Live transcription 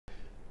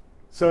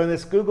So in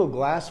this Google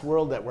Glass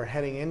world that we're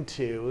heading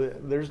into,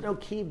 there's no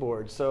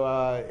keyboard. So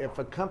if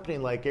a company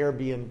like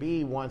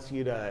Airbnb wants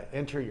you to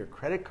enter your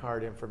credit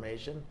card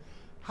information,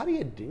 how do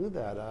you do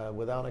that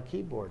without a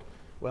keyboard?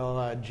 Well,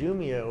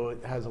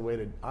 Jumio has a way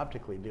to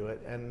optically do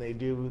it, and they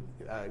do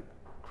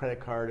credit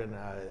card and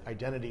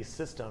identity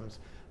systems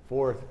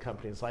for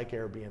companies like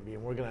Airbnb,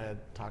 and we're going to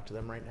talk to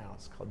them right now.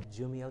 It's called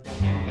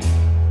Jumio.com.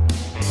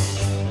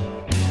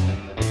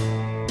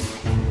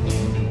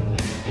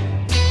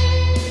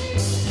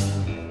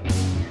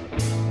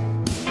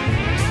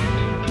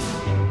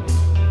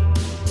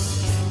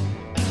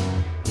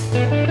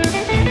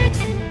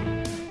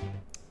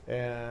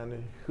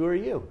 And who are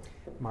you?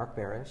 Mark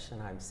Barish,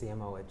 and I'm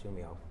CMO at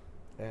Jumio.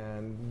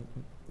 And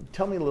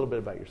tell me a little bit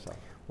about yourself.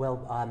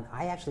 Well,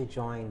 I actually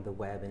joined the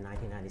web in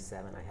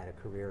 1997. I had a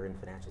career in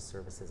financial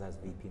services. I was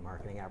VP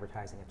Marketing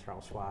Advertising at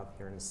Charles Schwab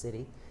here in the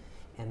city.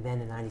 And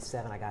then in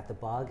 97, I got the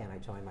bug and I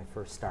joined my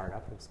first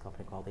startup. It was a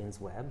company called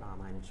InsWeb,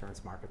 online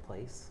insurance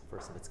marketplace,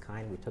 first of its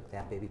kind. We took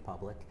that baby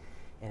public.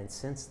 And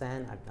since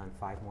then, I've done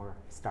 5 more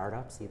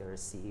startups, either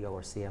as CEO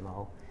or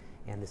CMO,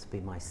 and this will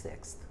be my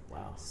 6th.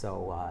 Wow.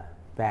 So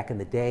back in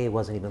the day, it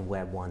wasn't even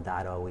Web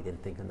 1.0. We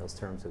didn't think in those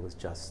terms. It was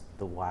just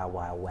the wild,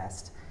 wild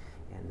west.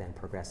 And then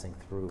progressing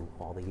through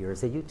all the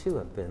years that you too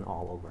have been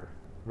all over.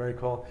 Very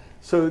cool.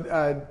 So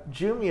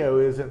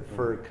Jumio isn't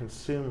for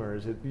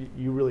consumers.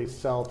 You really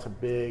sell to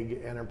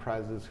big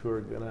enterprises who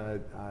are going to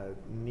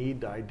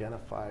need to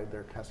identify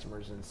their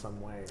customers in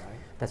some way, right?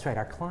 That's right.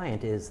 Our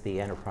client is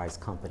the enterprise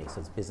company, so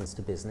it's business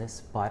to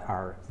business, but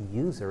our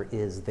user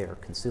is their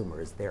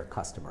consumer, is their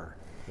customer.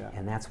 Yeah.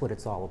 And that's what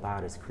it's all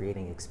about, is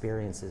creating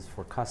experiences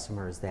for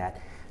customers that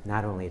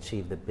not only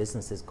achieve the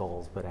business's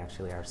goals, but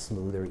actually are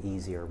smoother,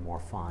 easier, more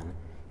fun.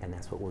 And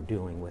that's what we're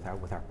doing with our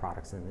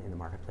products in the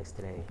marketplace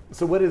today.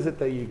 So what is it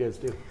that you guys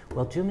do?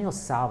 Well,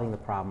 Jumio's solving the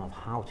problem of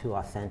how to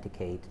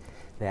authenticate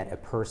that a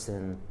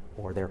person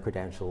or their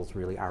credentials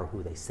really are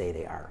who they say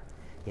they are.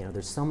 You know,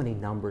 there's so many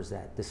numbers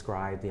that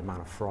describe the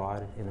amount of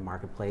fraud in the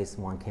marketplace.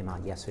 One came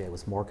out yesterday, it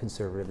was more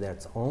conservative,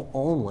 that's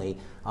only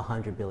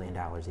 $100 billion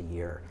a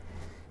year,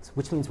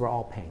 which means we're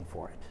all paying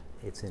for it.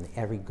 It's in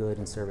every good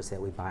and service that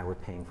we buy, we're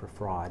paying for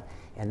fraud.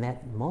 And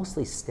that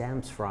mostly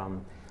stems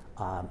from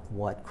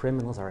what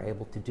criminals are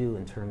able to do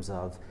in terms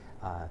of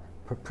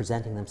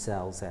presenting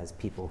themselves as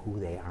people who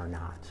they are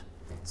not.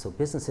 So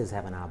businesses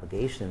have an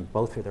obligation,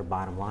 both for their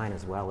bottom line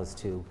as well as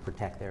to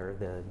protect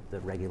the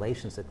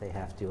regulations that they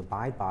have to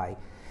abide by,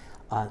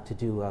 to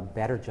do a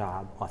better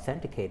job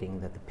authenticating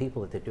that the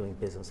people that they're doing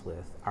business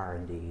with are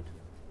indeed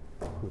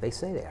who they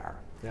say they are.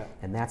 Yeah.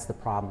 And that's the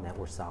problem that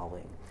we're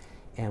solving.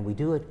 And we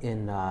do it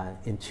in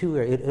 2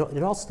 areas.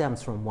 It all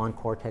stems from one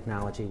core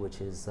technology,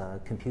 which is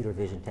computer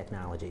vision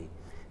technology.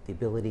 The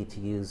ability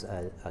to use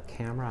a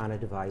camera on a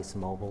device,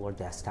 mobile or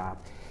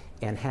desktop,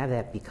 and have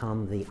that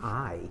become the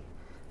eye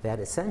that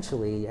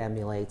essentially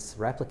emulates,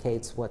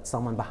 replicates what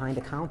someone behind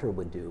a counter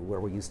would do, where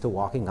we're used to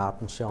walking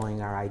up and showing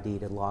our ID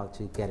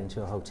to get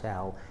into a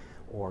hotel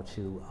or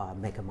to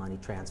make a money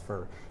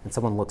transfer. And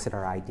someone looks at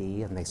our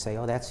ID and they say,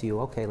 oh, that's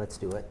you, okay, let's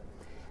do it.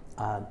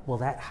 Well,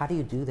 how do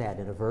you do that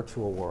in a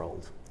virtual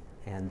world?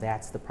 And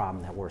that's the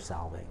problem that we're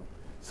solving.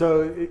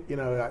 So, you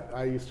know,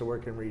 I used to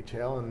work in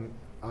retail, and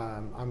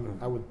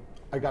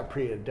I got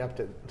pretty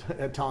adept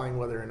at telling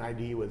whether an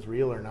ID was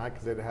real or not,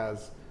 because it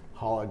has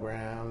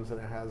holograms and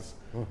it has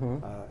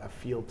a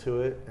feel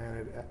to it,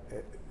 and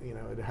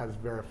it has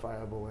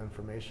verifiable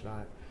information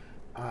on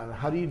it.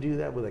 How do you do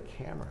that with a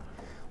camera?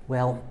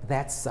 Well,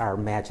 that's our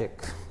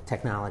magic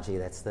technology.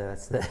 That's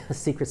the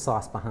secret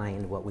sauce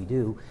behind what we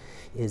do.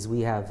 Is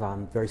we have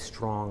very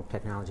strong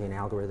technology and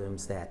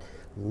algorithms that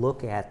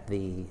look at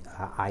the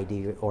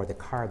ID or the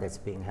card that's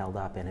being held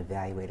up and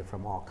evaluate it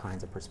from all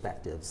kinds of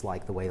perspectives,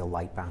 like the way the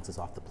light bounces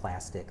off the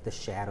plastic, the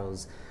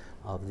shadows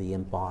of the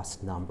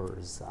embossed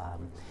numbers,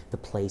 the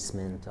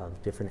placement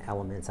of different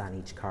elements on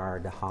each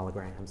card, the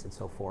holograms, and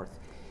so forth.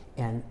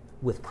 And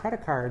with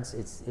credit cards,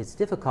 it's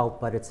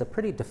difficult, but it's a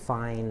pretty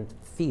defined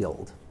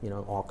field. You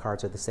know, all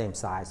cards are the same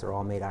size, they're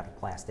all made out of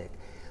plastic.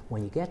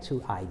 When you get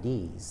to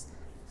IDs,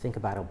 think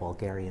about a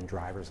Bulgarian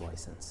driver's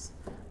license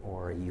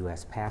or a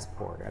US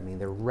passport. I mean,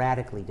 they're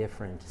radically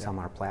different. Yeah. Some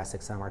are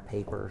plastic, some are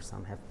paper,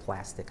 some have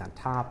plastic on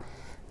top,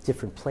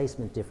 different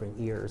placement, different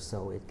ears,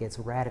 so it gets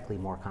radically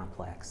more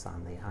complex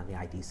on the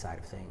ID side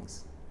of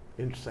things.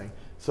 Interesting.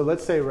 So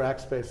let's say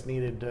Rackspace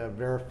needed to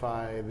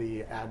verify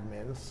the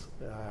admins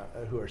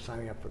who are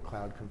signing up for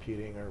cloud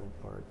computing or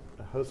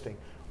hosting.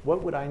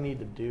 What would I need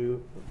to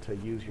do to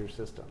use your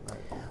system?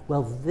 Right?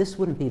 Well, this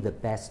wouldn't be the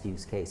best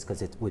use case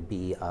because it would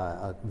be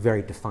a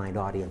very defined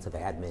audience of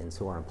admins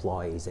who are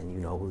employees and you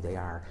know who they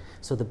are.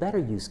 So the better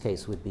use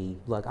case would be,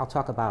 look, I'll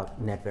talk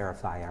about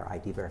NetVerify, our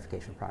ID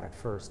verification product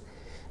first.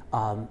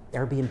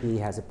 Airbnb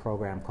has a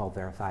program called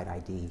Verified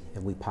ID,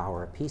 and we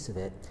power a piece of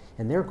it.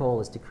 And their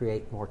goal is to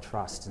create more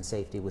trust and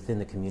safety within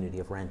the community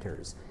of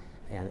renters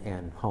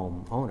and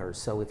home owners.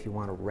 So if you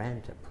want to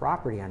rent a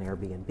property on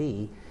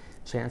Airbnb,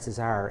 chances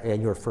are,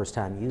 and you're a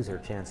first-time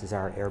user, chances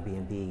are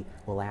Airbnb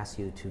will ask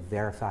you to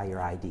verify your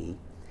ID.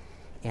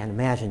 And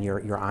imagine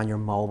you're on your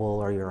mobile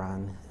or you're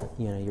on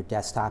your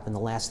desktop, and the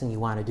last thing you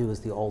want to do is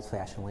the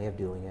old-fashioned way of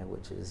doing it,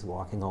 which is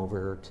walking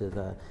over to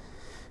the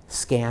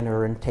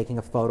scanner and taking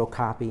a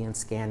photocopy and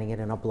scanning it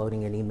and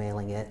uploading and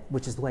emailing it,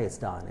 which is the way it's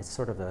done. It's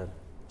sort of a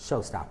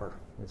showstopper.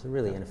 It's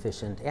really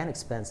inefficient and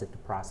expensive to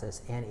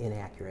process and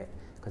inaccurate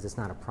because it's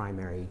not a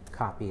primary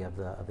copy of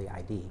the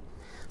ID.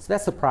 So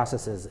that's the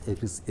process as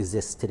it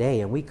exists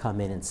today, and we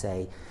come in and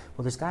say,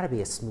 well, there's got to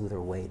be a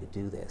smoother way to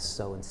do this.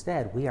 So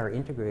instead, we are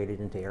integrated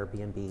into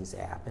Airbnb's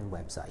app and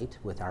website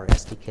with our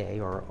SDK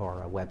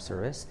or a web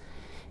service,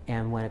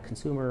 and when it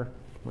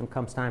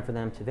comes time for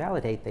them to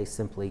validate, they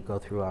simply go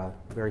through a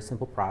very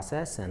simple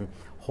process and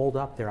hold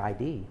up their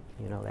ID,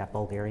 that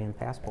Bulgarian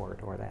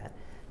passport or that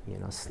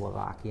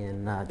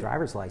Slovakian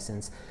driver's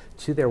license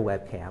to their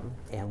webcam,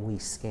 and we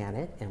scan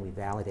it and we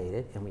validate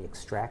it and we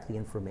extract the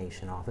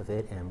information off of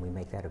it and we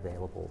make that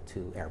available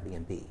to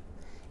Airbnb.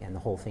 And the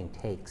whole thing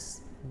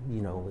takes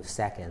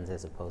seconds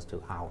as opposed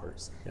to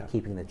hours,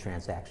 keeping the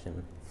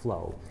transaction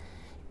flow.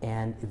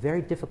 And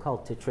very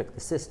difficult to trick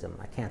the system.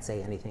 I can't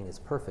say anything is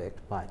perfect,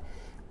 but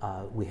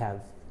we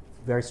have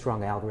very strong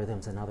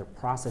algorithms and other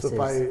processes.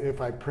 So if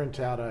I print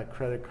out a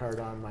credit card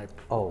on my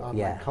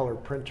my color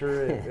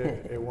printer,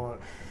 it won't.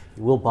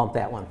 We'll bump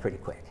that one pretty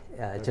quick,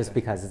 just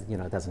because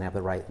it doesn't have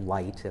the right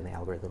light, and the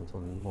algorithms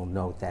will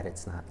note that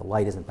the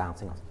light isn't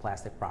bouncing off the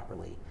plastic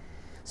properly.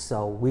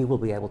 So we will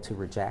be able to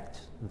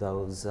reject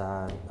those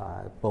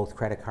both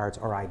credit cards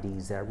or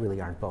IDs that really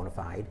aren't bona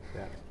fide,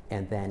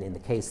 and then in the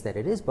case that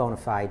it is bona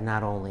fide,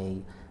 not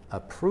only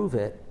approve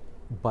it,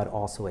 but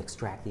also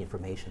extract the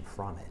information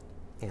from it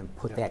and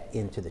put that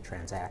into the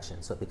transaction.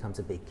 So it becomes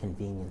a big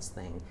convenience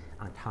thing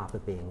on top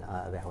of being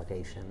a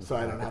validation So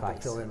I don't have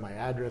to fill in my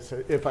address.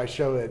 If I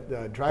show it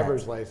a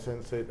driver's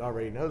license, it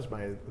already knows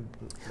my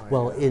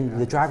well, in address.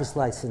 The driver's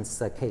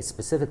license case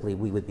specifically,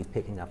 we would be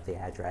picking up the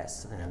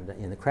address. And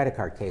in the credit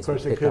card case, of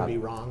course, it could be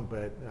wrong,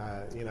 but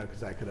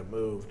because I could have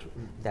moved.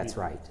 That's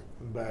right.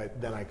 But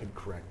then I could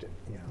correct it.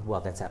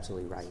 Well, that's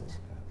absolutely right.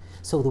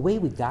 So the way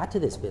we got to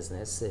this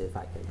business, if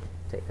I could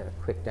take a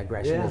quick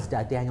digression, is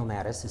Daniel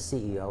Mattis, the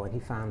CEO, and he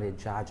founded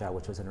Jaja,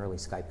 which was an early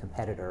Skype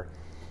competitor.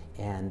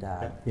 And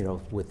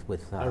with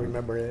I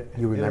remember it.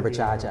 You remember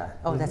Jaja?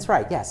 Oh, that's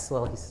right. Yes.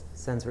 Well, he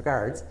sends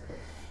regards.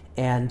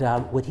 And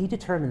what he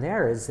determined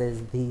there is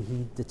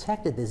he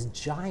detected this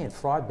giant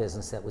fraud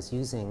business that was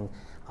using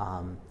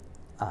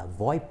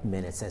VoIP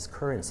minutes as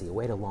currency, a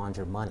way to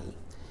launder money.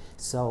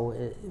 So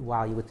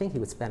while you would think he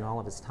would spend all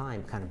of his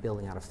time kind of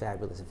building out a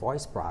fabulous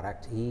voice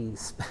product, he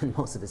spent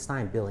most of his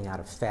time building out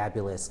a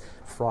fabulous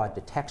fraud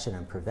detection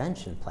and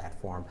prevention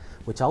platform,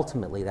 which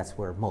ultimately that's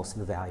where most of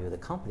the value of the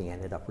company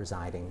ended up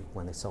residing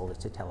when they sold it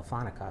to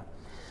Telefonica.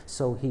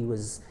 So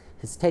his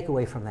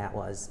takeaway from that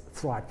was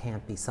fraud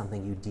can't be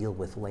something you deal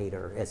with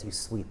later as you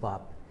sweep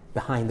up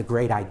behind the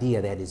great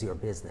idea that is your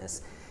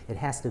business. It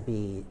has to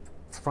be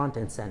front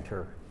and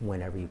center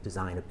whenever you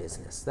design a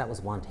business. That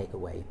was one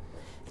takeaway.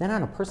 Then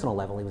on a personal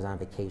level, he was on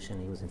vacation.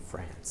 He was in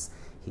France.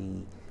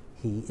 He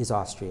is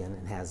Austrian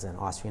and has an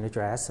Austrian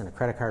address and a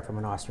credit card from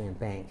an Austrian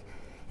bank.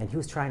 And he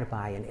was trying to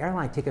buy an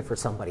airline ticket for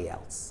somebody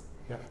else.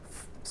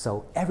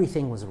 So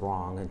everything was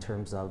wrong in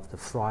terms of the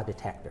fraud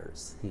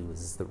detectors. He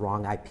was the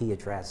wrong IP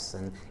address,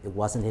 and it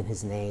wasn't in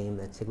his name.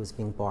 The ticket was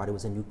being bought. It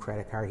was a new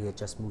credit card. He had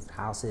just moved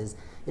houses.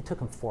 It took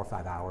him 4 or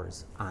 5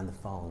 hours on the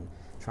phone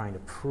trying to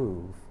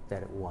prove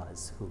that it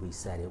was who he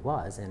said it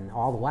was. And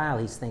all the while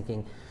he's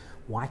thinking,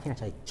 why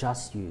can't I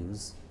just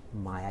use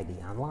my ID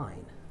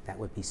online? That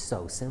would be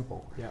so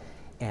simple.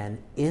 And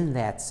in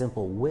that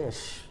simple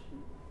wish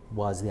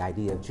was the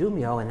idea of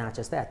Jumio, and not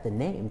just that, the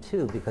name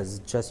too, because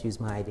just use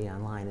my ID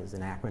online is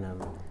an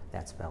acronym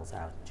that spells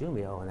out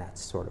Jumio, and that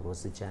sort of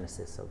was the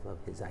genesis of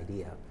his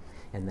idea.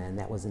 And then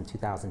that was in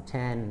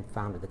 2010,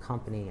 founded the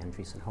company,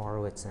 Andreessen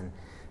Horowitz and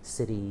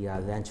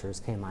Citi Ventures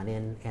came on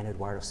in, and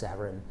Eduardo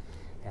Saverin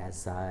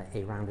as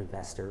A-round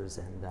investors,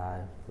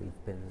 and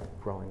we've been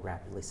growing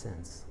rapidly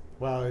since.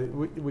 Well,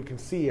 we can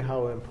see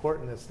how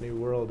important this new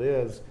world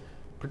is,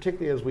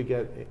 particularly as we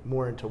get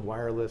more into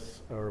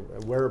wireless or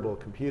wearable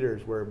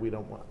computers where we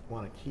don't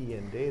want to key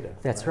in data.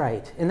 That's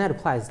right. And that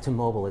applies to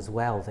mobile as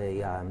well.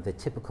 The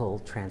typical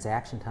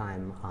transaction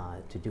time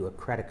to do a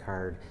credit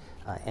card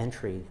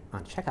entry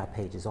on checkout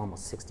page is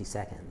almost 60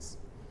 seconds.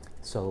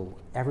 So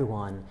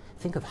everyone,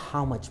 think of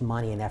how much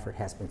money and effort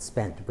has been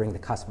spent to bring the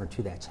customer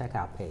to that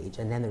checkout page,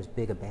 and then there's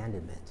big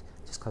abandonment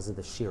just because of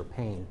the sheer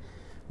pain.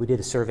 We did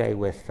a survey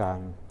with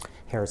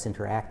Harris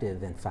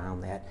Interactive and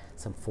found that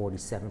some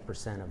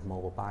 47% of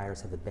mobile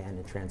buyers have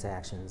abandoned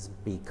transactions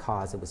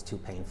because it was too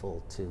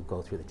painful to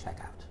go through the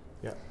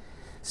checkout.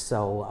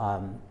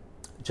 So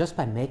just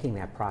by making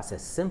that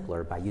process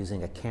simpler, by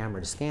using a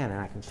camera to scan, and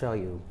I can show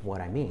you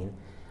what I mean,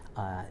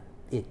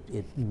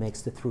 it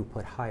makes the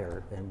throughput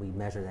higher, and we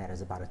measure that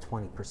as about a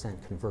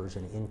 20%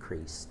 conversion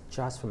increase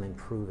just from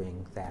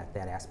improving that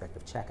aspect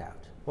of checkout.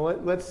 Well,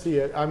 let's see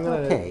it. I'm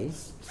going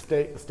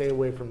to stay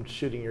away from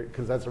shooting your,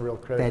 because that's a real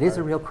credit card. That is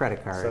a real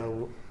credit card.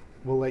 So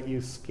we'll let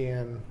you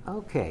scan.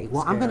 Okay,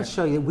 well, I'm going to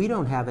show you, we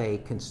don't have a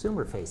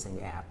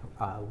consumer-facing app.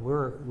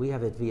 We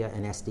have it via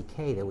an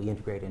SDK that we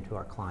integrate into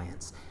our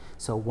clients.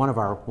 So one of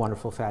our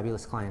wonderful,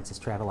 fabulous clients is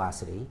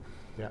Travelocity,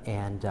 Yeah.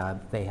 and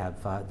they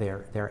have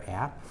their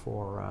app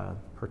for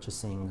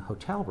purchasing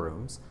hotel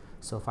rooms.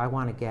 So if I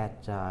want to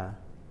get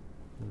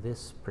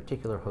this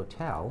particular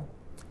hotel,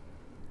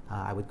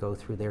 I would go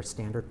through their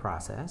standard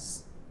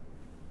process,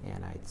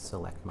 and I'd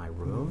select my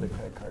room. Move the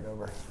credit card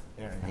over.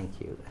 There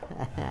Thank you.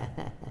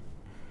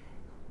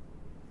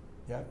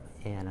 Yep.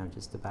 And I'm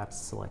just about to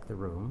select the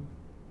room.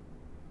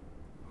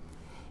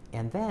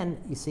 And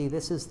then, you see,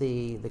 this is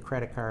the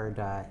credit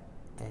card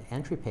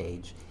entry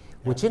page,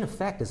 which in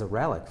effect is a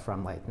relic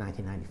from like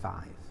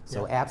 1995.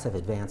 So apps have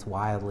advanced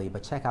wildly,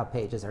 but checkout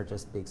pages are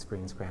just big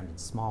screens crammed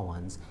into small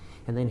ones.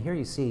 And then here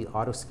you see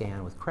auto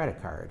scan with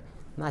credit card.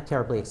 Not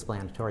terribly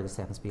explanatory, this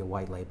happens to be a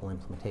white label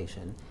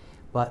implementation.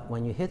 But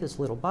when you hit this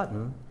little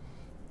button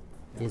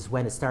is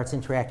when it starts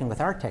interacting with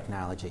our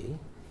technology.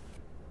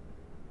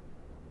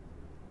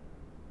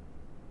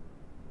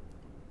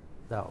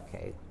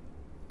 Okay.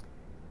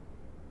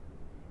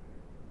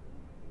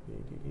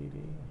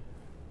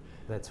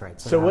 That's right.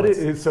 So what it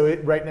is,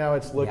 right now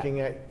it's looking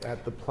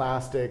at the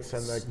plastics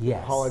and the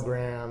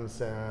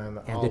holograms and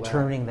all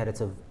determining that it's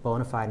a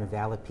bona fide and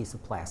valid piece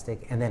of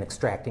plastic, and then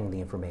extracting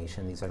the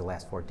information. These are the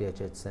last 4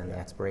 digits and the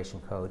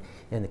expiration code,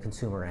 and the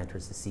consumer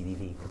enters the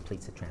CVV,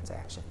 completes the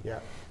transaction. Yeah.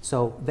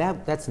 So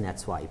that's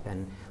NetSwipe,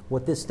 and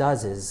what this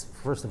does is,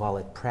 first of all,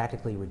 it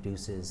practically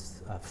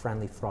reduces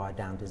friendly fraud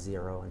down to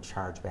 0 and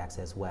chargebacks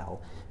as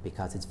well,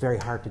 because it's very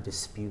hard to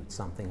dispute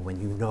something when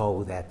you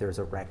know that there's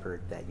a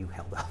record that you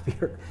held up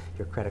your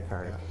credit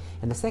card. Yeah.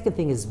 And the second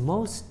thing is,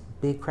 most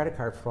big credit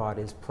card fraud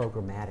is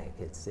programmatic.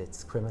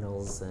 It's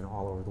criminals and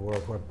all over the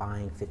world who are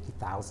buying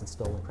 50,000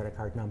 stolen credit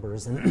card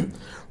numbers and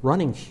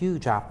running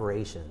huge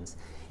operations.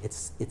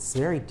 It's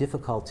very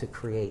difficult to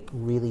create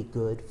really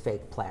good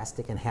fake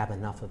plastic and have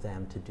enough of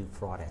them to do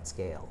fraud at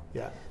scale.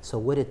 Yeah. So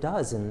what it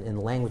does in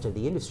the language of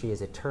the industry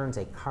is it turns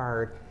a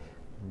card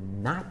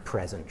not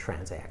present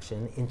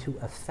transaction into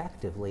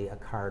effectively a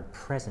card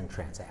present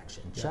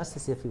transaction, just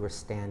as if you were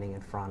standing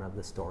in front of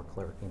the store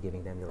clerk and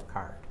giving them your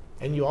card.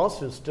 And you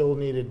also still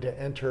needed to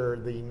enter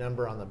the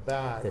number on the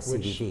back, the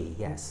CVV,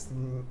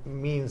 which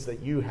means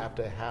that you have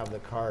to have the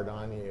card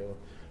on you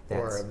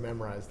or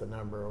memorize the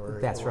number,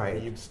 or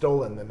you've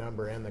stolen the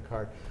number and the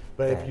card.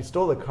 But if you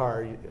stole the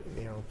car,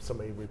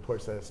 somebody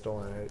reports that it's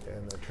stolen and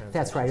the transaction.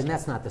 That's right, and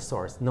that's not the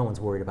source. No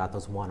one's worried about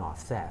those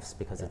one-off thefts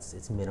because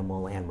it's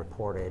minimal and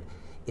reported.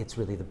 It's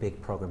really the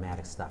big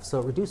programmatic stuff. So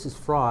it reduces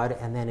fraud,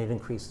 and then it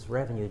increases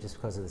revenue just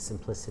because of the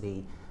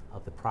simplicity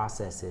of the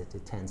process. It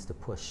tends to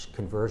push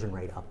conversion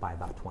rate up by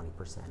about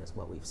 20% is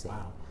what we've seen.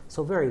 Wow.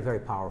 So very, very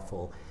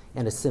powerful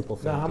and a simple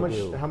thing to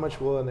do. How much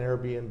will an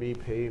Airbnb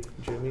pay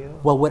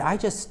Jumio? Well, what I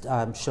just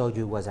showed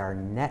you was our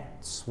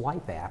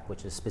NetSwipe app,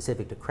 which is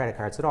specific to credit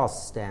cards. It all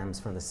stems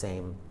from the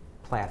same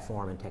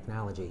platform and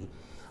technology.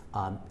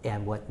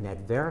 And what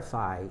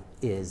NetVerify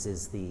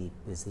is the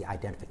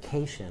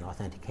identification,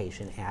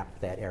 authentication app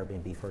that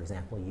Airbnb, for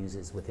example,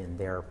 uses within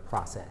their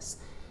process.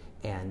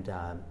 And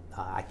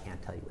I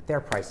can't tell you what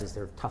their price is.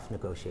 They're tough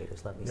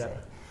negotiators, let me say.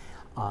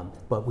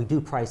 But we do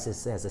price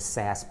this as a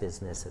SaaS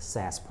business, a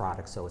SaaS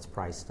product, so it's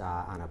priced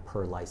on a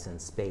per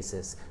license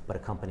basis, but a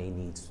company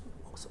needs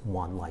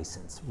 1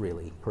 license,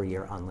 really, per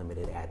year,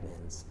 unlimited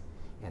admins.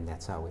 And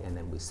that's how and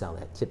then we sell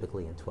that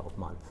typically in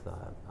 12-month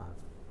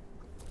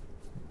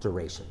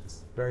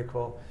durations. Very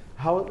cool.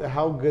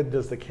 How good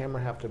does the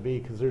camera have to be?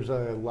 Because there's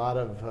a lot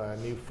of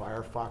new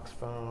Firefox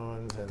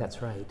phones. And,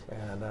 that's right.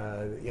 And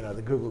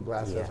the Google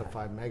Glass has a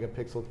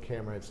 5-megapixel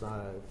camera. It's not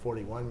a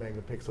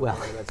 41-megapixel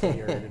camera that's in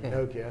your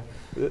Nokia.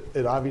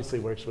 It obviously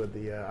works with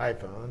the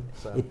iPhone.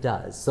 So. It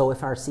does. So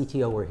if our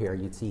CTO were here,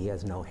 you'd see he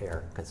has no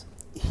hair because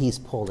he's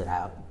pulled it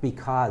out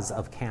because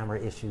of camera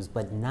issues,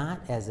 but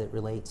not as it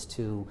relates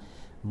to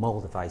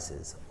mobile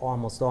devices.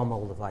 Almost all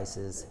mobile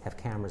devices have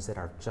cameras that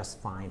are just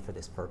fine for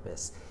this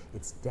purpose.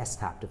 It's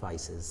desktop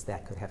devices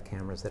that could have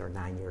cameras that are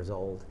 9 years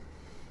old.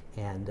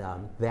 And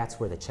that's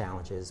where the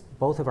challenge is.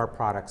 Both of our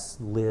products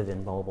live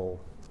in mobile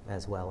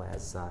as well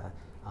as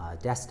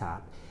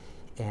desktop.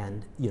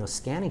 And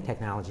scanning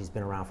technology has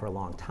been around for a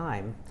long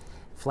time,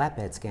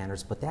 flatbed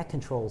scanners, but that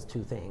controls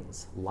 2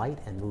 things, light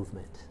and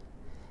movement.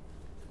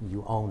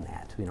 You own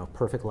that,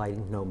 perfect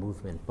lighting, no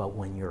movement. But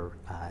when you're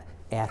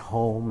at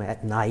home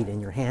at night and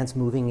your hand's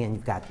moving and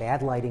you've got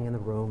bad lighting in the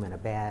room and a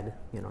bad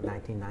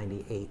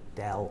 1998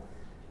 Dell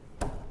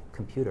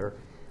computer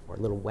or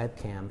little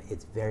webcam,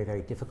 it's very,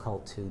 very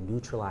difficult to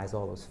neutralize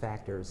all those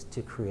factors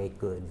to create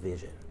good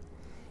vision.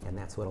 And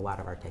that's what a lot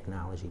of our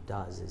technology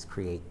does, is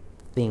create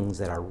things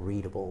that are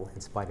readable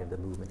in spite of the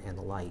movement and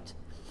the light.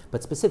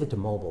 But specific to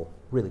mobile,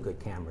 really good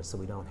cameras, so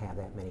we don't have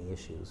that many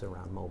issues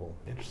around mobile.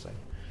 Interesting.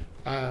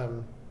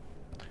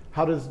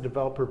 How does the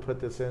developer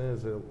put this in?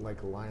 Is it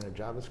like a line of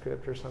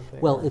JavaScript or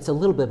something? Well, it's a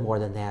little bit more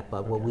than that,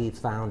 but what we've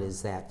found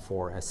is that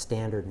for a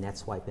standard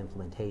NetSwipe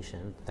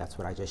implementation, that's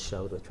what I just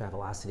showed with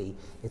Travelocity,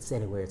 it's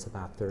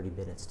about 30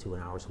 minutes to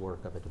an hour's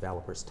work of a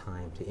developer's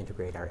time to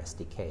integrate our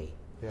SDK.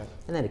 Yeah.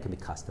 And then it can be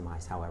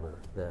customized however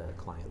the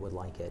client would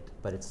like it,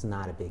 but it's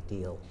not a big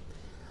deal.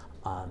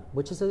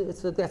 Which is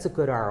that's a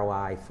good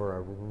ROI for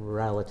a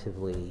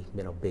relatively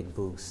big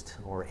boost,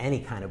 or any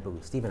kind of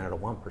boost, even at a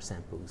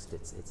 1% boost.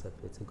 It's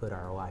a good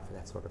ROI for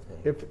that sort of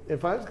thing.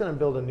 If I was going to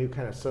build a new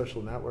kind of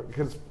social network,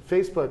 because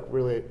Facebook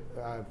really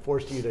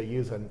forced you to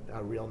use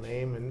a real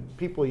name, and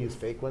people use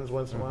fake ones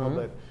once in a while,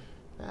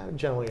 but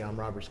generally I'm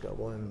Robert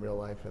Scoble in real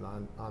life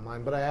and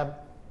online. But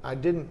I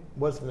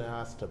wasn't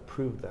asked to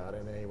prove that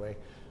in any way.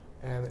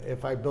 And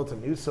if I built a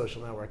new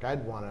social network,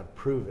 I'd want to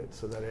prove it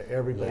so that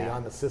everybody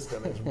on the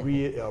system is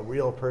a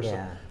real person.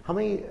 Yeah. How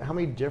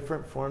many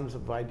different forms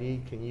of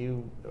ID can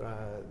you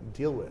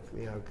deal with?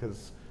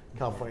 Because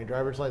California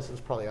driver's license is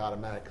probably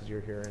automatic because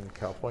you're here in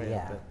California.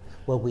 Yeah.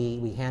 Well,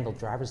 we handle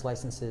driver's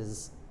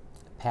licenses,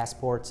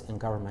 passports, and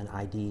government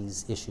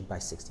IDs issued by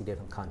 60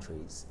 different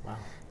countries. Wow.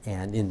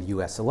 And in the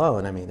U.S.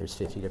 alone, there's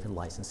 50 different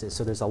licenses.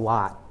 So there's a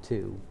lot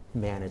to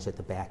manage at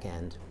the back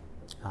end,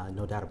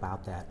 no doubt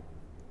about that.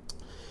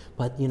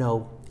 But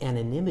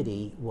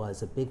anonymity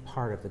was a big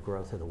part of the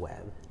growth of the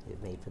web.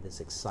 It made for this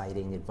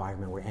exciting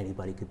environment where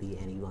anybody could be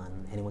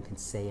anyone can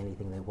say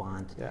anything they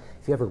want. Yeah.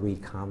 If you ever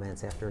read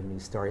comments after a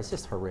news story, it's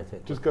just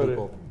horrific. Just go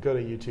to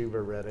YouTube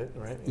or Reddit,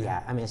 right?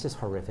 Yeah, it's just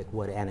horrific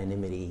what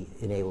anonymity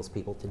enables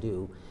people to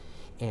do.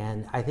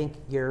 And I think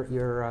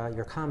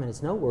your comment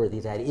is noteworthy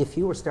that if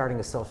you were starting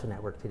a social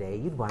network today,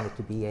 you'd want it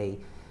to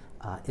be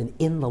an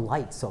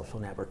in-the-light social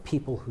network.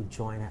 People who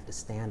join have to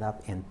stand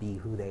up and be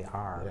who they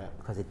are,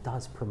 because it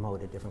does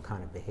promote a different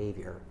kind of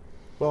behavior.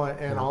 Well,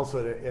 and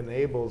also it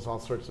enables all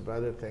sorts of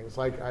other things.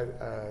 Like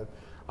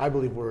I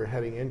believe we're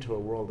heading into a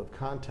world of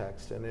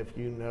context, and if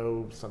you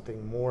know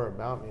something more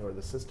about me, or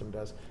the system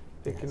does,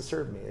 it can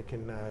serve me. It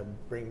can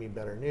bring me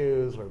better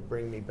news, or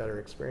bring me better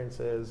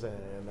experiences,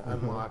 and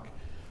unlock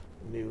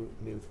new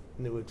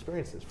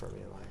experiences for me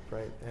in life,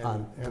 right?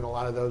 And a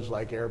lot of those,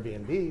 like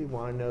Airbnb,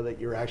 want to know that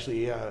you're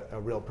actually a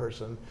real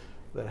person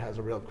that has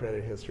a real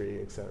credit history,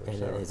 et cetera.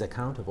 And is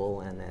accountable,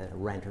 and a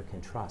renter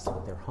can trust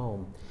with their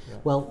home. Yeah.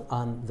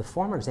 Well, the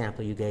former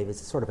example you gave is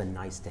sort of a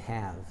nice to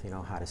have,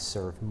 how to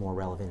serve more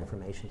relevant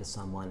information to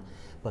someone.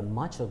 But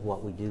much of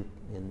what we do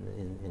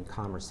in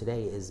commerce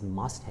today is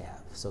must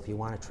have. So if you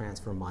want to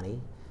transfer money,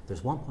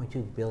 there's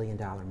 $1.2 billion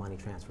money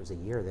transfers a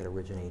year that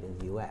originate in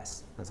the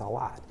US. That's a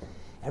lot.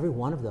 Every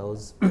one of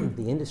those,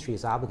 the industry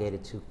is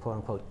obligated to quote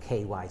unquote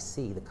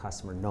KYC, the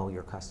customer, know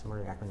your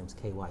customer, the acronym's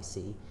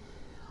KYC,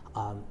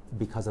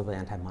 because of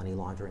anti-money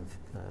laundering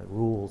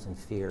rules and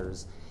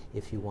fears.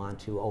 If you want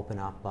to open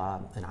up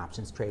an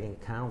options trading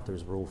account,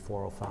 there's Rule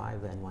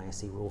 405,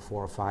 NYSE Rule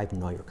 405,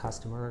 know your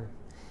customer.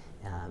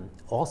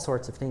 All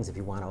sorts of things. If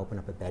you want to open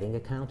up a betting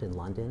account in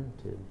London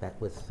to bet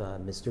with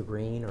Mr.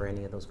 Green or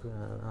any of those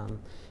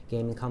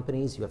gaming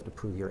companies, you have to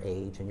prove your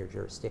age and your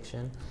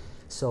jurisdiction.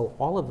 So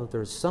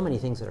there's so many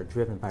things that are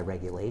driven by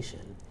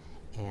regulation,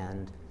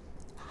 and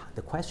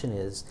the question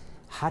is,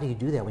 how do you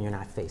do that when you're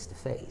not face to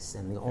face?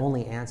 And the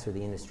only answer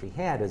the industry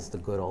had is the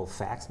good old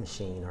fax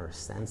machine, or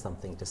send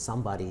something to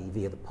somebody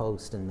via the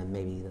post, and then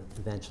maybe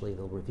eventually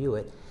they'll review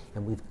it.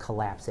 And we've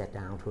collapsed that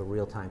down to a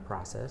real-time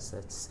process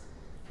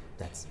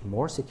that's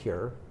more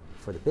secure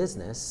for the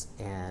business,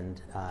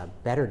 and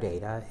better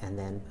data, and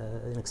then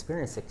an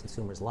experience that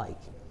consumers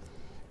like.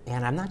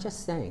 And I'm not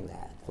just saying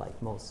that,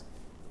 like most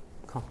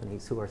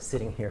companies who are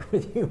sitting here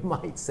with you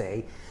might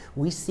say.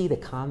 We see the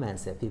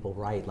comments that people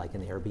write, like in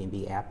the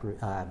Airbnb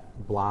app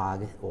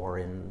blog, or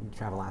in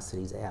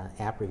Travelocity's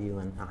app review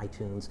in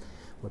iTunes,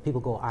 where people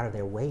go out of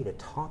their way to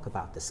talk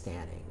about the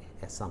scanning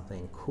as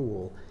something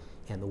cool,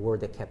 and the word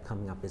that kept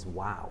coming up is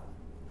wow.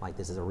 Like,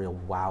 this is a real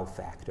wow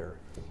factor.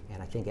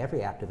 And I think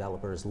every app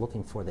developer is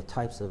looking for the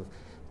types of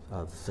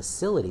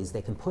facilities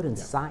they can put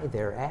inside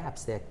their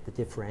apps that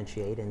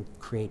differentiate and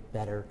create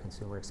better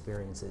consumer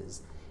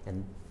experiences.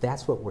 And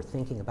that's what we're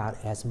thinking about,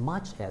 as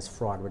much as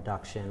fraud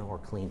reduction or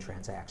clean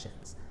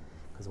transactions.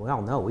 Because we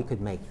all know we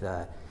could make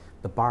the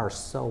bar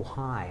so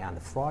high on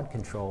the fraud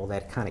control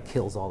that kind of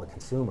kills all the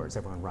consumers.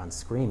 Everyone runs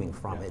screaming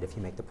from it if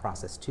you make the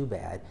process too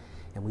bad.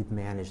 And we've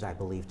managed, I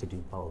believe, to do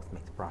both,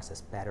 make the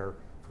process better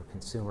for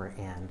consumer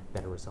and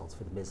better results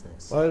for the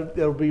business. Well,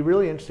 it'll be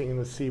really interesting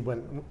to see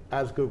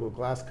as Google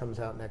Glass comes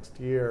out next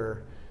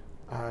year.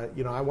 I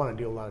want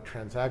to do a lot of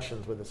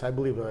transactions with this. I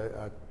believe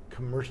a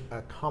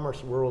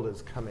commerce world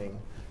is coming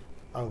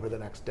over the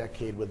next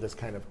decade with this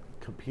kind of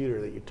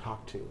computer that you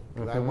talk to.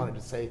 Because I wanted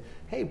to say,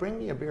 hey, bring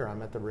me a beer.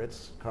 I'm at the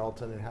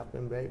Ritz-Carlton in Half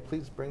Moon Bay.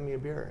 Please bring me a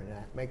beer, and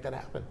make that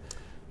happen.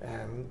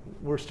 And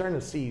we're starting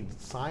to see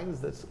signs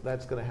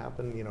that's going to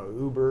happen.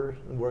 Uber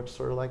works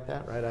sort of like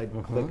that, right? I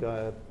click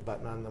a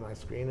button on my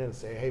screen and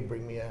say, hey,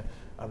 bring me a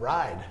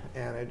ride,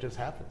 and it just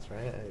happens,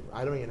 right?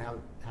 I don't even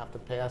have to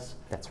pass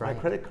my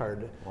credit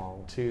card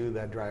to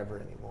that driver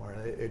anymore.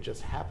 It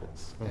just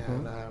happens.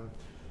 And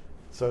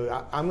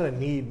So I'm going to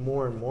need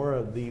more and more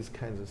of these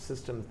kinds of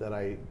systems that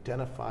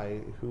identify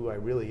who I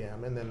really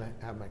am, and then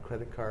have my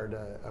credit card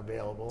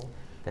available.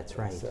 That's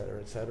right. Et cetera,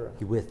 et cetera.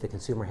 With the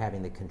consumer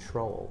having the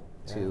control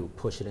to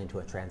push it into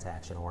a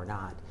transaction or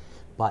not.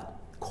 But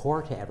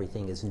core to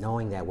everything is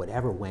knowing that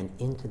whatever went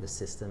into the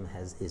system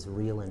is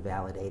real and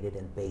validated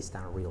and based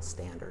on a real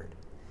standard.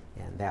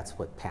 And that's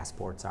what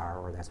passports are,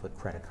 or that's what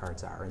credit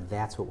cards are, and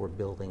that's what we're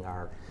building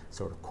our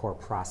sort of core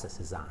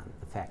processes on.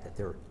 The fact that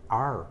there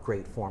are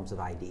great forms of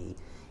ID,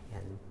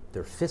 and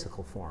they're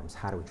physical forms.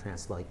 How do we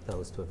translate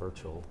those to a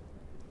virtual?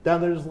 Now,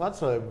 there's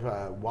lots of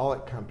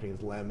wallet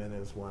companies. Lemon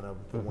is one of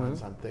the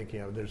ones I'm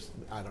thinking of. There's,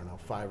 I don't know,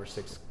 5 or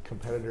 6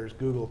 competitors.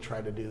 Google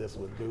tried to do this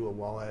with Google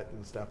Wallet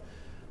and stuff,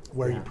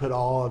 where you put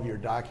all of your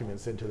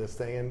documents into this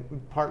thing,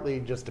 and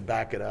partly just to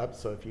back it up,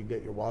 so if you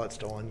get your wallet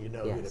stolen, you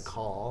know who to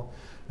call,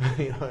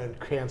 and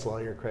cancel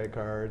all your credit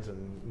cards,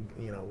 and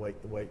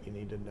what you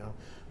need to know,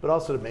 but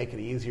also to make it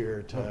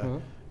easier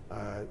to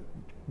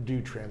do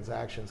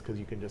transactions, because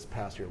you can just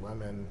pass your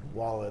Lemon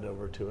wallet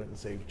over to it and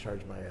say,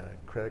 charge my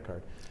credit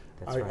card.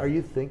 Are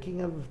you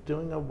thinking of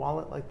doing a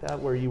wallet like that,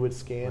 where you would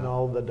scan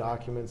all the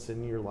documents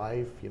in your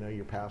life,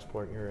 your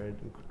passport,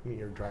 and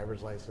your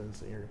driver's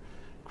license, and your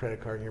credit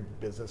card, and your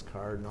business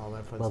card, and all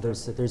that fun stuff?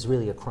 Well, there's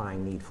really a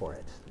crying need for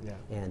it. Yeah.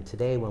 And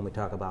today, when we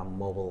talk about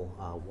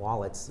mobile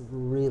wallets,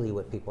 really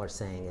what people are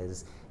saying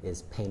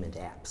is payment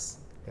apps.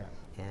 Yeah.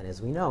 And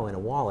as we know, in a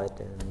wallet,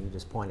 and you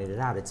just pointed it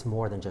out, it's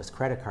more than just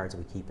credit cards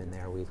we keep in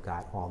there. We've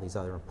got all these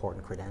other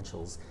important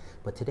credentials.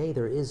 But today,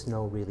 there is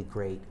no really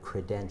great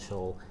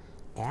credential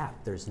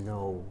app. There's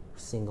no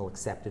single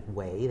accepted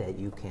way that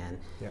you can,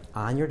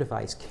 on your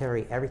device,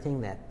 carry everything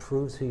that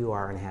proves who you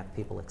are and have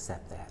people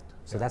accept that.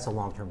 So that's a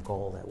long-term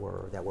goal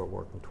that we're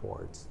working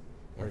towards,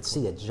 and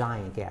see a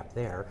giant gap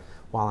there.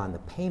 While on the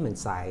payment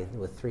side,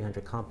 with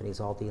 300 companies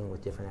all dealing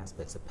with different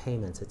aspects of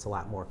payments, it's a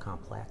lot more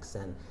complex,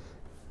 and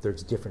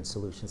there's different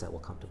solutions that will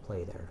come to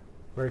play there.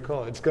 Very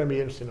cool. It's going to be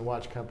interesting to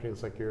watch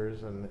companies like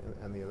yours and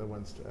the other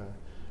ones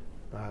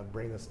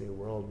bring this new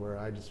world where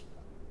I just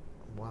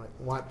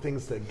want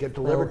things to get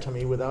delivered to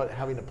me without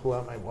having to pull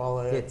out my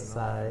wallet. It's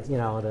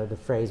the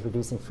phrase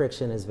reducing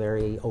friction is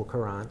very au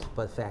courant,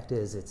 but the fact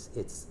is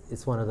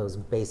it's one of those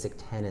basic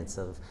tenets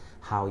of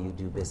how you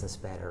do business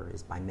better,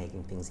 is by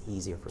making things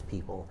easier for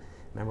people.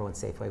 Remember when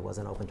Safeway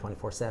wasn't open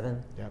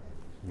 24/7? Yep.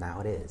 Now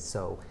it is.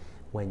 So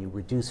when you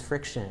reduce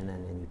friction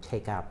and you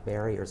take out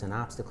barriers and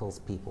obstacles,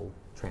 people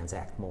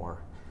transact more.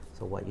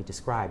 So what you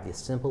described, the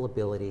simple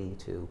ability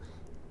to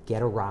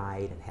get a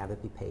ride and have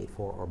it be paid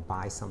for, or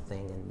buy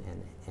something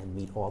and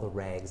meet all the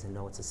regs and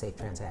know it's a safe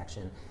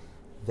transaction,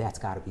 that's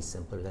got to be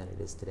simpler than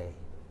it is today.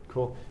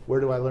 Cool. Where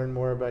do I learn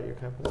more about your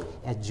company?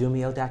 At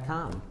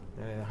Jumio.com.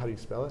 How do you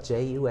spell it?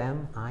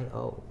 Jumio.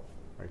 All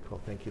right, cool.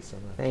 Thank you so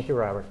much. Thank you,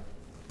 Robert.